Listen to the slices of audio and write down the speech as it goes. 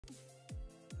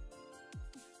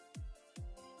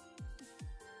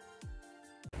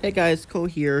Hey guys, Cole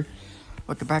here.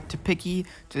 Welcome back to Piggy.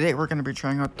 Today we're going to be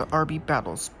trying out the RB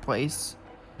Battles place.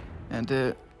 And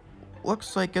it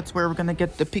looks like it's where we're going to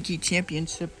get the Piggy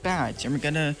Championship badge. And we're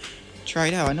going to try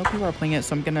it out. I know people are playing it,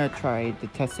 so I'm going to try to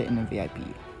test it in the VIP.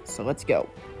 So let's go.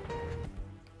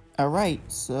 Alright,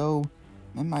 so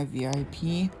I'm in my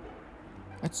VIP.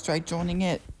 Let's try joining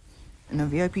it in a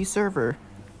VIP server.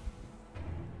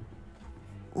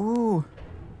 Ooh.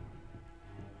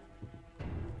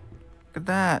 Look at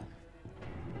that.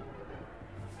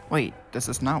 Wait, does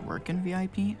this not work in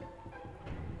VIP?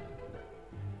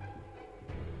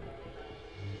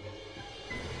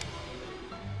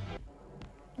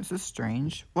 This is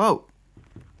strange. Whoa!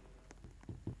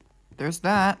 There's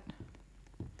that.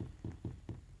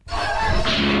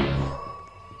 I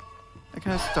could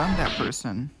have stunned that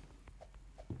person.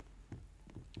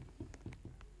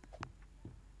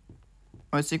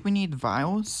 Oh, I think we need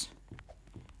vials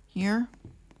here.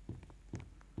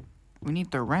 We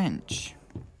need the wrench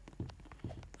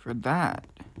for that.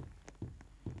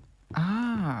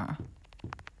 Ah.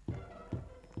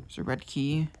 There's a red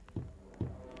key.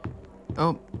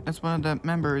 Oh, that's one of the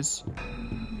members.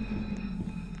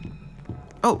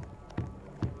 Oh.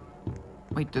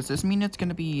 Wait, does this mean it's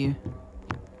gonna be...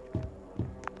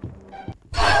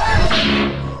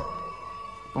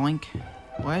 Boink.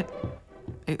 What?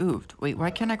 I oofed. Wait, why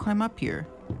can't I climb up here?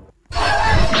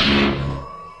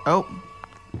 Oh.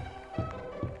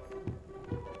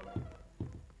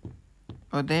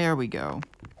 Oh, there we go.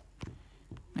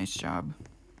 Nice job.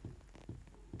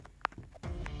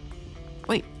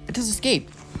 Wait, it just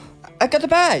escaped. I got the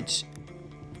badge!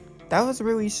 That was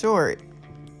really short.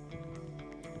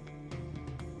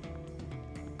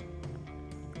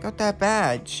 Got that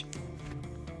badge.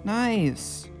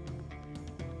 Nice.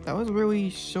 That was really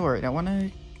short. I want to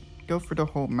go for the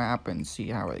whole map and see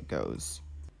how it goes.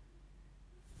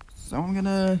 So I'm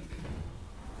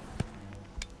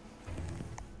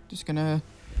just gonna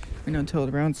wait until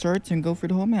the round starts and go for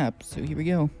the whole map. So here we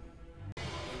go.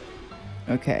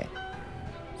 Okay.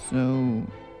 So,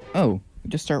 oh, we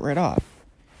just start right off.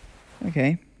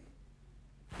 Okay.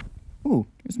 Ooh,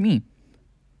 it's me.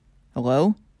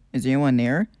 Hello? Is anyone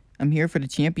there? I'm here for the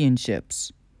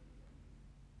championships.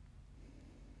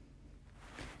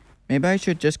 Maybe I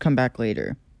should just come back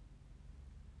later.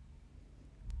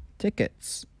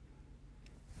 Tickets.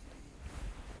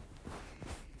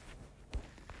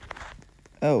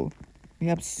 Oh, we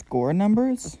have score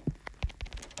numbers?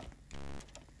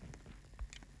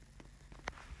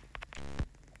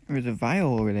 There's a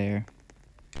vial over there.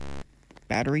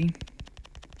 Battery.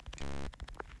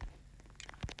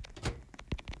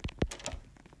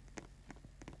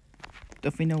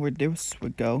 Definitely know where this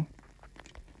would go.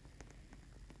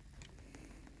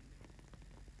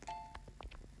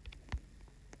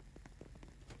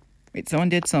 Wait, someone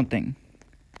did something.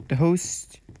 The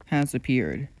host has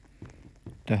appeared.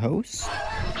 The host?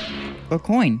 A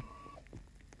coin.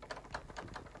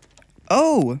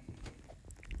 Oh!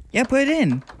 Yeah, put it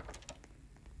in.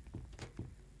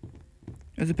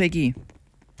 There's a piggy.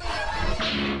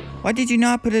 Why did you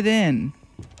not put it in?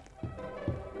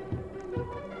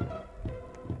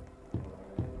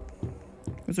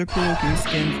 Those are cool looking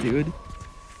skins, dude.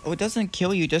 Oh, it doesn't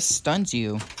kill you, it just stuns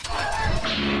you.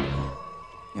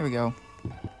 Here we go.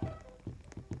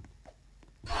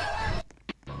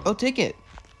 Oh, ticket.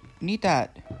 Need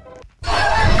that.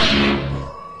 There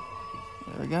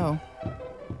we go.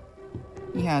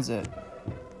 He has it.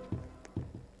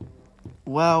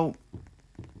 Well,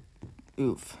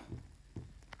 oof.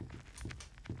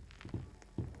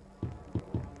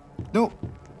 No.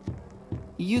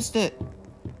 He used it.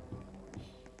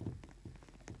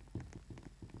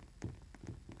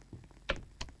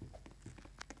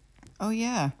 Oh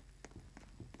yeah.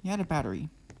 He had a battery.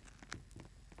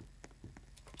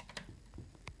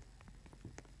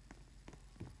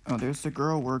 Oh, there's the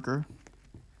girl worker.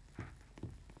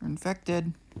 We're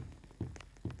infected.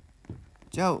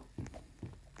 Joe.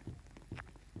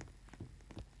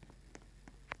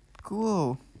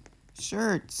 Cool.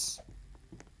 Shirts.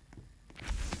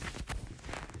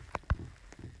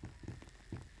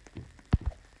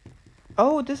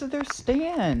 Oh, this is their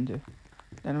stand.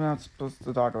 That I'm not supposed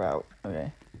to talk about.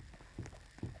 Okay.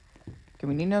 Okay,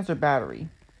 we need another battery.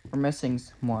 We're missing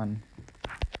one.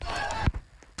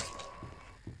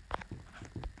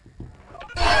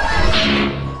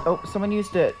 Oh, someone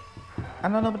used it. I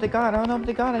don't know what they got. I don't know what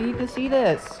they got. I need to see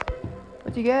this.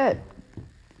 What'd you get?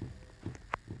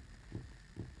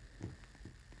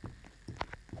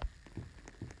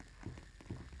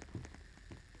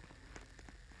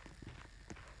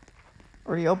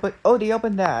 Or they opened... Oh, they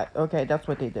opened that. Okay, that's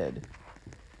what they did.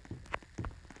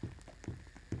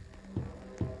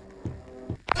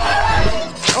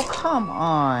 come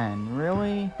on,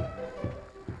 really?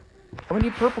 Oh, we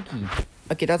need purple key.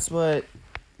 Okay, that's what...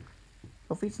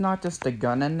 Hopefully it's not just a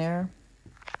gun in there.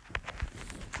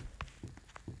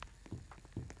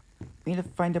 We need to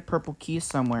find a purple key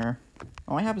somewhere.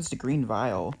 All I have is the green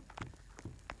vial.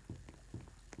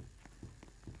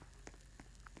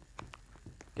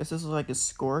 Guess this is like a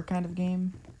score kind of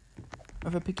game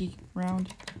of a Piggy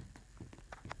round.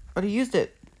 But he used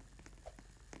it.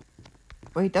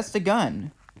 Wait, that's the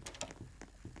gun.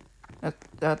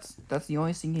 That's the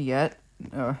only thing you get.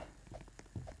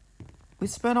 We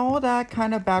spent all that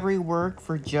kind of battery work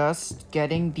for just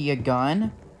getting the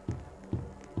gun.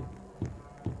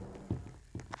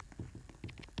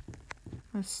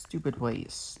 What a stupid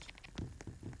waste.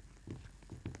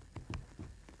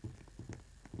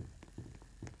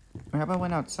 I haven't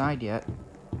went outside yet.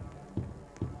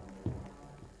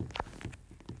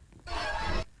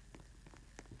 I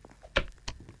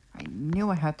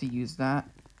knew I had to use that.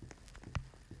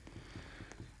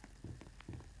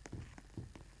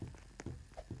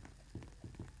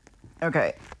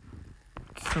 Okay.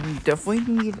 So we definitely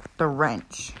need the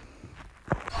wrench.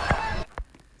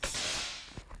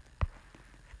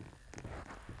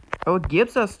 Oh, it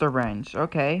gives us the wrench.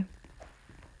 Okay.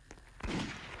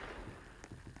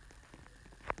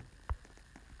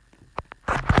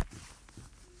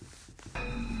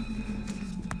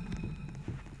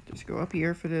 Just go up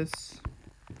here for this.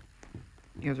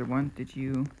 You guys are one. Did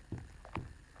you...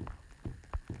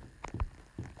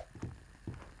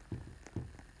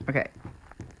 Okay.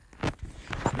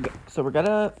 So we're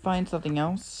gonna find something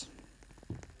else.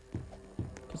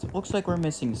 Because it looks like we're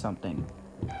missing something.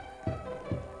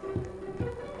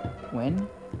 When?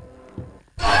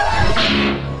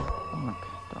 Oh,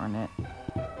 darn it.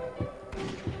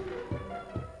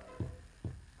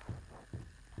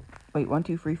 Wait, 1,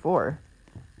 2, 3, 4.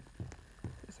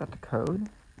 Is that the code?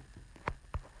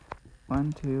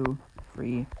 1, 2,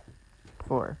 3,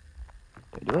 4.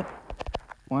 Did I do it?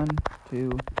 1,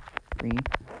 2, 3,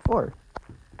 4.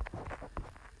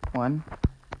 1,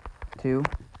 2,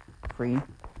 3,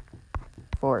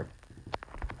 4.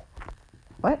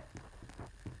 What?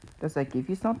 Does that give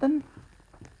you something?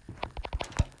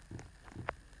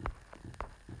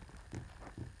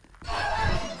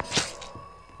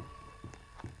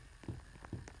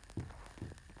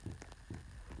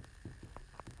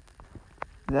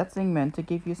 Is that thing meant to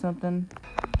give you something?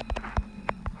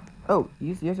 Oh,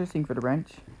 use the other thing for the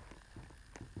wrench.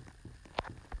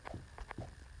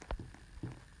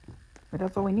 But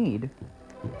that's all we need.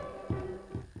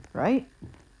 Right?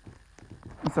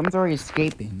 Someone's already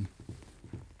escaping.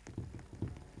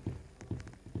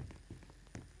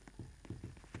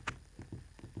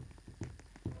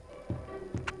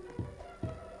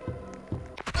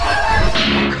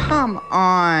 Come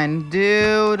on,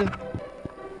 dude.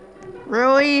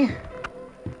 Really?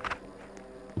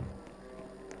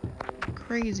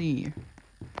 Crazy.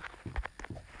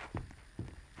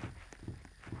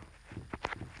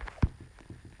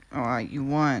 Alright, you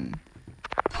won.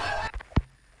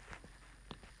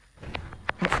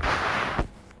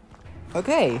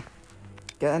 Okay.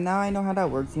 Now I know how that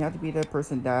works. You have to be the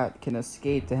person that can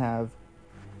escape to have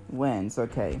wins.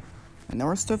 Okay. I know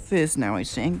where stuff is now, I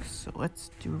think. So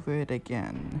let's do it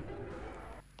again.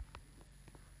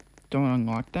 Don't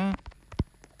unlock that.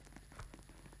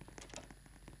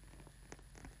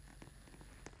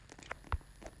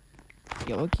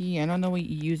 Yellow key? I don't know what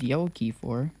you use yellow key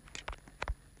for.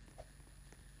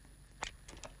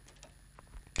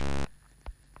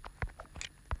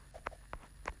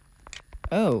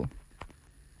 Oh.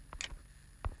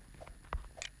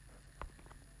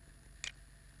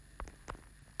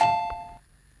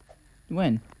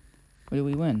 Win. What did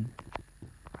we win?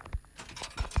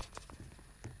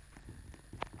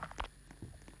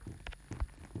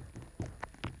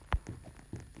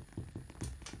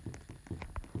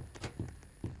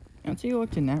 I'll take a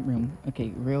look in that room.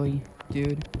 Okay, really,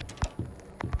 dude?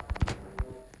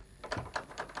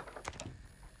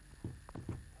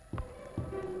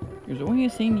 There's only a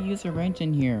thing to use a wrench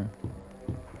in here.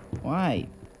 Why?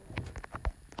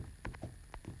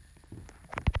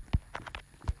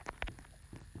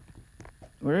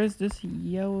 Where does this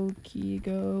yellow key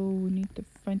go? We need to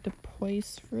find a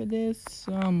place for this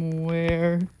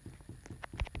somewhere.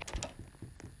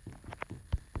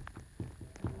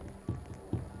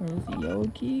 Where does the yellow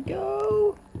key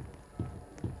go?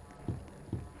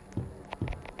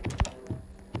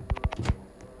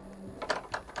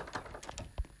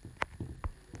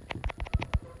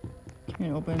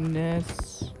 Can't open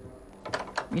this.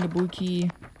 Need a blue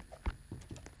key.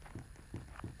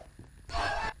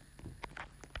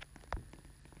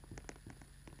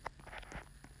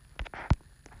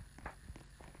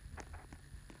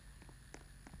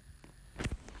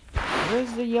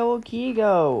 yellow key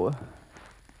go?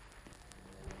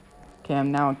 Okay,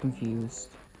 I'm confused.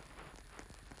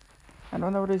 I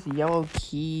don't know where this yellow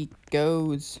key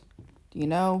goes. Do you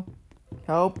know?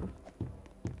 Help?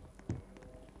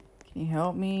 Can you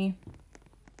help me?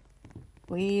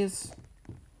 Please?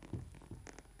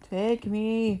 Take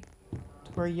me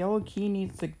to where yellow key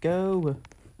needs to go.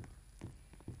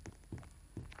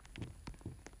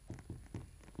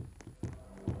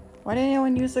 Why didn't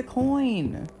anyone use a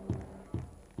coin?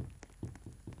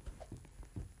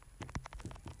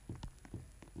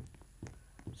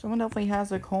 Someone definitely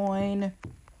has a coin.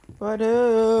 But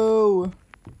who?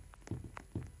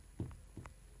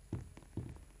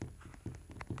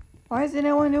 Why isn't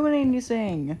anyone doing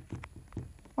anything?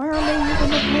 Why aren't they using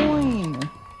the coin?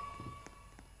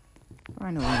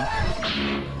 Finally.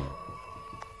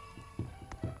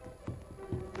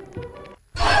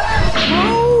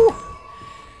 No!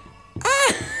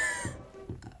 Ah!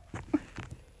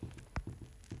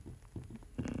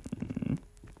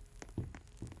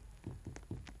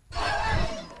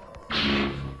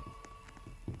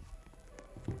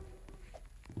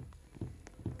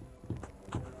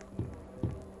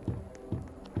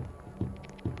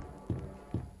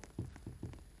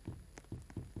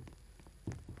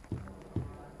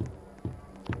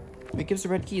 It gives the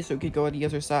red key so it could go on the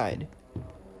other side.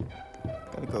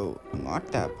 Gotta go unlock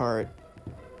that part.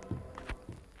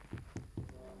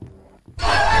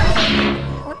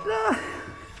 What the?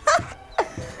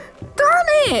 Darn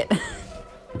it!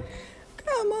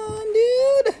 Come on,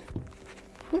 dude!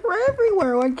 They're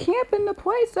everywhere, like camping the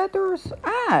place that they're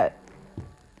at.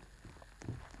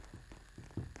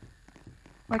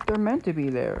 Like they're meant to be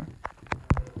there.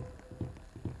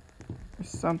 Or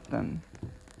something.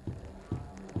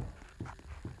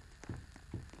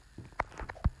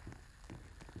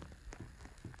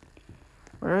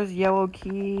 Where's yellow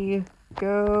key?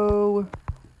 Go.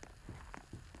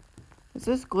 Is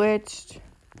this glitched?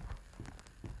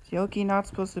 Is yellow key not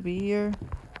supposed to be here?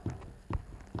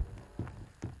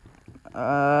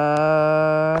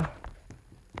 Are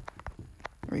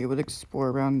you able to explore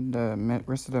around the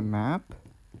rest of the map?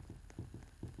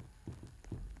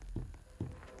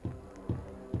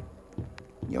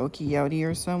 Yellow key out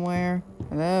here somewhere?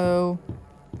 Hello?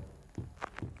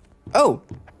 Oh!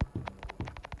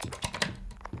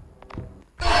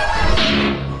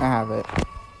 I have it.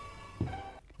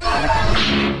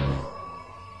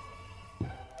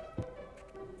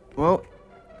 Well,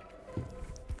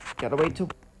 gotta wait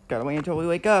until we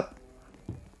wake up.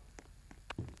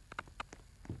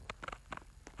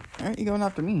 Alright, you going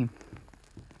after me,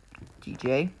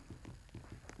 TJ.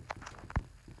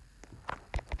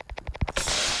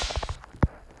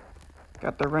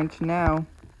 Got the wrench now.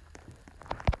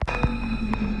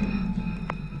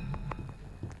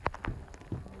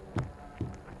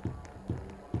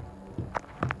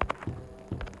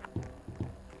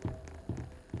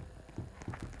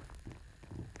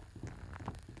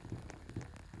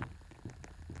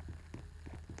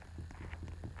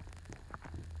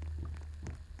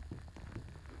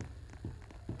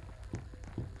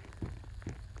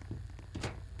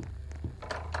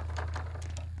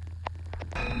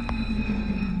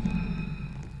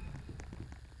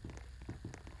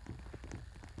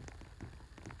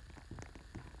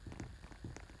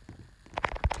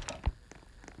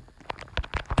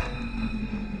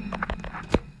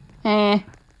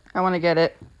 I want to get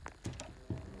it.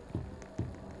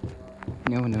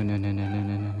 No.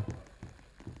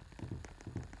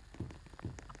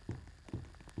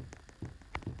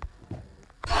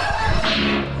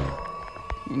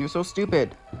 And you're so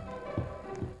stupid.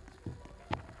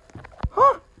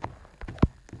 Huh?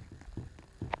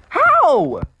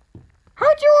 How?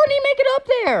 How'd you already make it up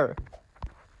there?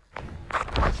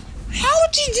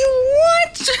 How'd you do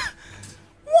what?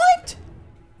 What?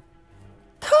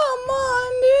 Come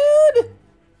on, dude!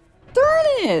 Darn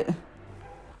it!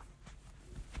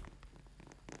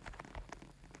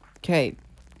 Okay,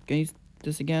 can you use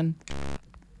this again?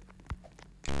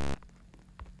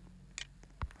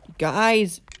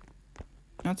 Guys!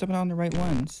 Not stepping on the right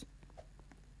ones.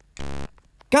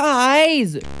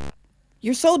 Guys!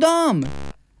 You're so dumb!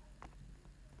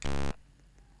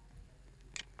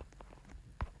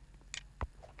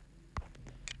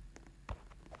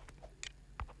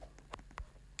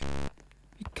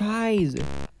 Guys!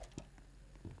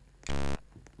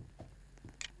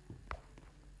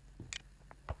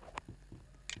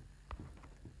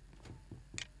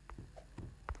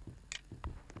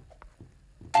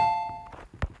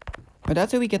 But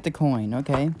that's how we get the coin,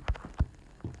 okay?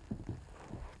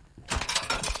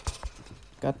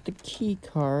 Got the key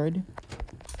card.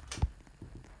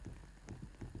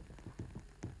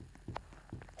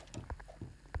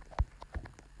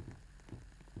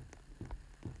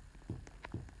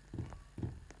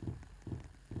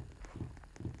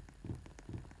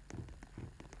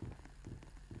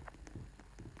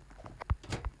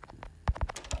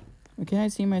 can't I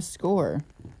see my score?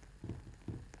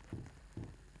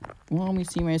 Won't let me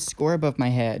see my score above my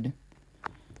head.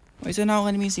 Why is it not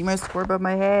letting me see my score above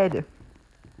my head?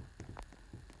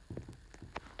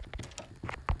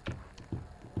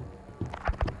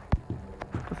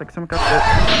 Looks like someone got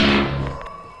the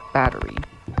battery.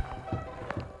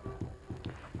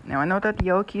 Now I know that the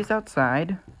yellow key is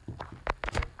outside.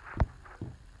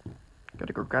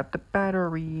 Gotta go grab the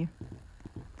battery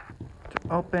to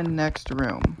open next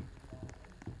room.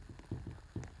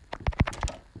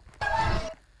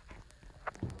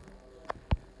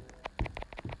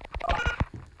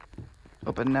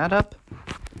 Open that up.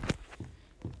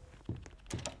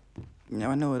 Now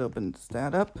I know it opens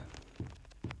that up.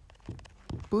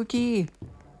 Pookie!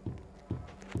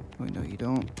 Oh, no, you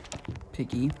don't.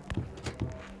 Piggy.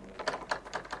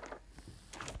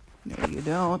 No, you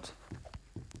don't.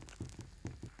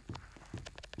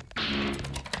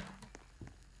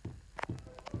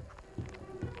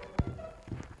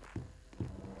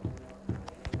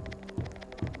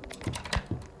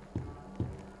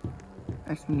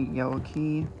 I just need a yellow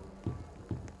key.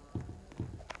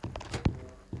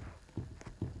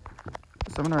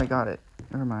 Someone already got it.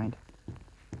 Never mind.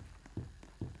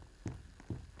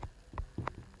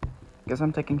 Guess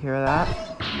I'm taking care of that.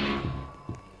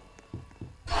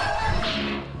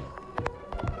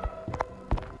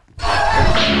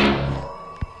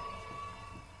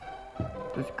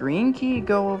 Does green key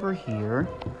go over here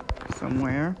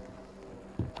somewhere?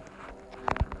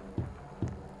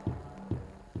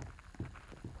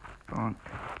 Bonk.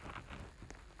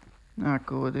 Not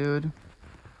cool, dude.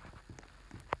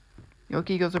 Yellow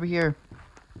key goes over here.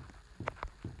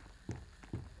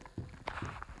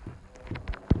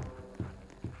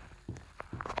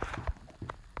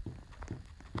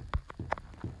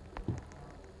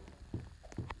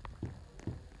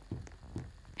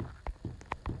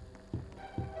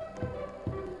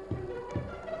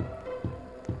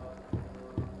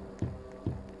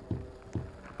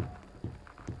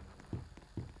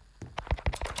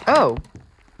 Oh!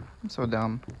 I'm so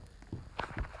dumb.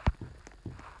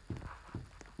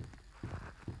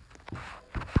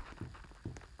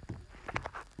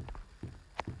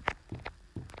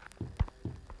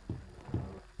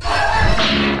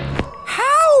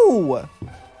 How?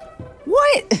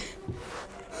 What?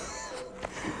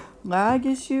 Lag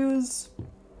issues?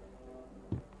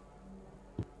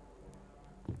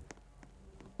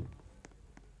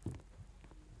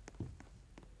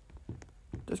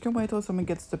 Just gonna wait till someone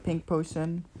gets the pink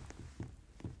potion.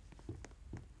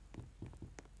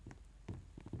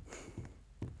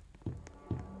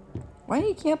 Why are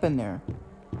you camping there?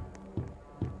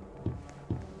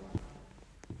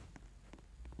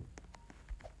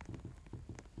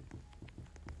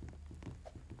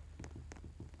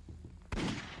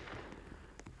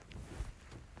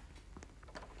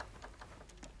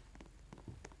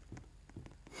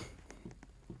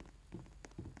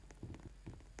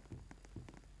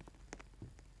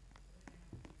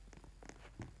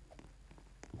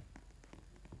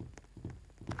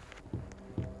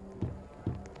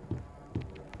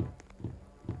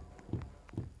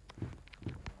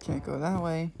 Can't go that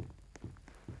way.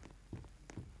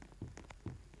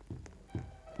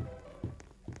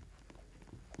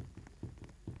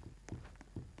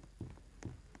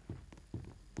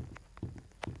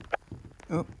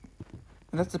 Oh,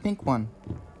 that's the pink one.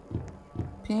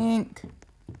 Pink.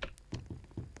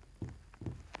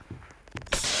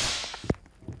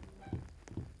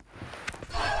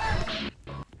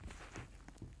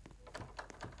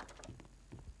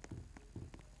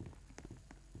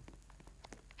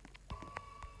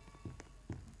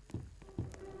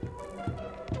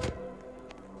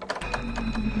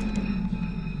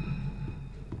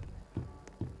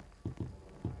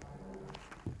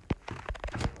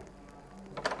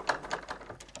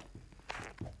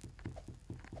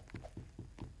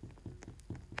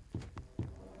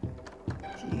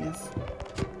 Jeez.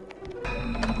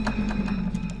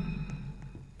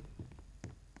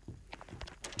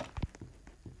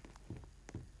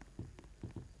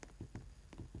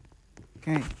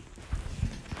 Okay.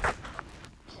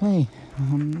 Okay,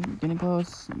 I'm gonna go.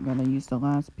 I'm gonna use the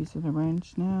last piece of the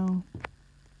wrench now.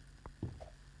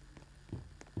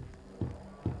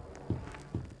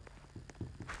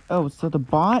 Oh, so the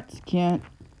bots can't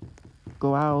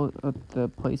go out of the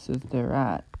places they're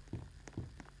at.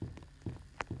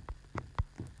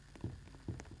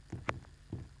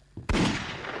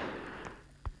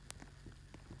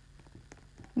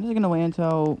 I'm just gonna wait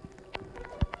until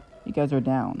you guys are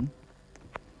down.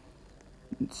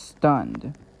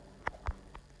 Stunned.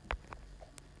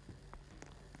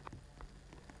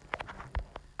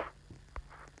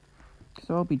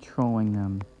 so I'll be trolling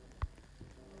them.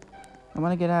 I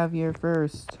want to get out of here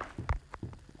first.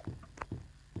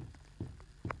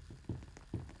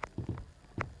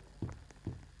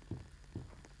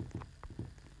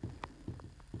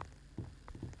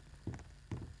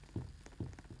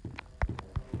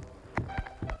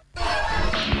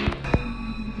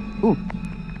 Ooh.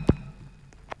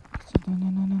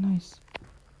 No, nice.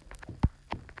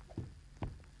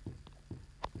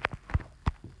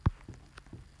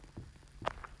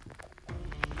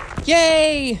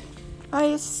 Yay! I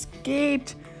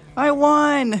escaped! I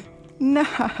won!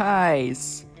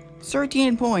 Nice!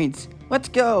 13 points. Let's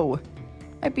go!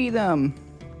 I beat them.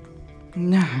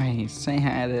 Nice. I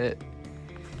had it.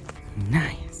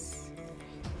 Nice.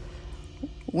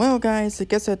 Well, guys, I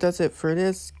guess that does it for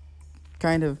this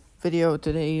kind of video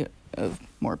today of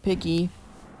more Piggy.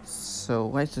 So,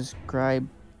 like, subscribe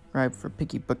for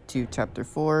Piggy Book 2 Chapter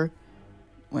 4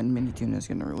 when Minitune is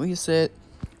going to release it.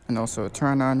 And also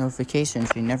turn on notifications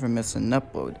so you never miss an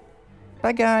upload.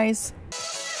 Bye, guys!